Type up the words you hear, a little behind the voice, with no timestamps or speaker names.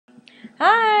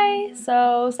Hi!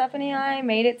 So Stephanie and I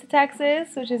made it to Texas,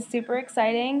 which is super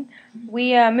exciting.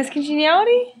 We Miss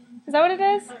Congeniality? Is that what it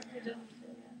is?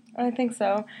 I think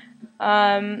so.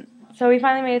 So we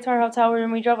finally made it to our hotel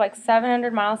room. We drove like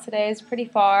 700 miles today. It's pretty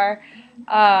far.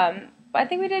 But I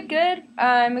think we did good.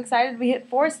 I'm excited. We hit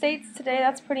 4 states today.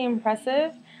 That's pretty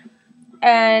impressive.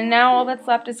 And now all that's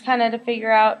left is kind of to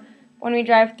figure out when we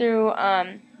drive through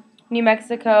New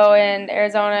Mexico and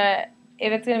Arizona,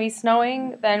 if it's going to be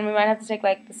snowing, then we might have to take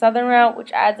like the southern route,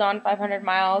 which adds on 500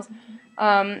 miles.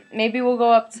 Maybe we'll go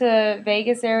up to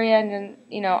Vegas area, and then,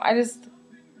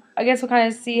 I guess we'll kind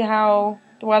of see how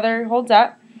the weather holds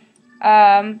up.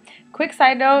 Quick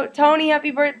side note, Tony,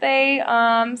 happy birthday.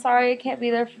 Sorry I can't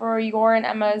be there for your and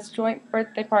Emma's joint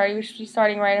birthday party, which should be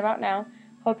starting right about now.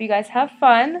 Hope you guys have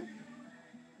fun.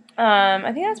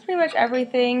 I think that's pretty much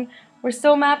everything. We're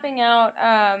still mapping out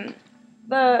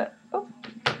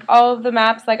all of the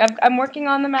maps. Like I'm working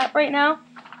on the map right now.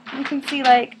 You can see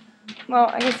well,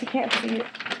 I guess you can't see it,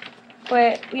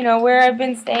 but where I've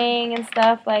been staying and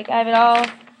stuff. Like I have it all.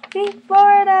 See,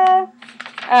 Florida.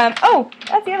 Oh,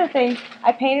 that's the other thing.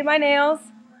 I painted my nails.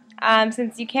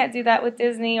 Since you can't do that with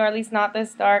Disney, or at least not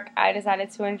this dark, I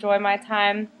decided to enjoy my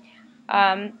time.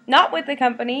 Not with the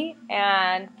company,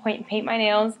 and paint my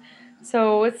nails.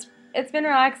 So it's been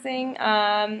relaxing.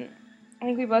 I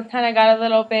think we both kind of got a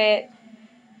little bit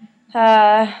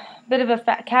of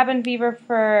a cabin fever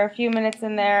for a few minutes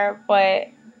in there, but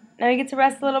now we get to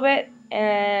rest a little bit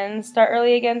and start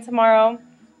early again tomorrow.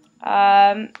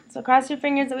 So cross your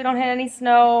fingers that we don't hit any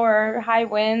snow or high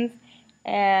winds,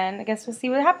 and I guess we'll see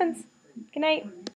what happens. Good night.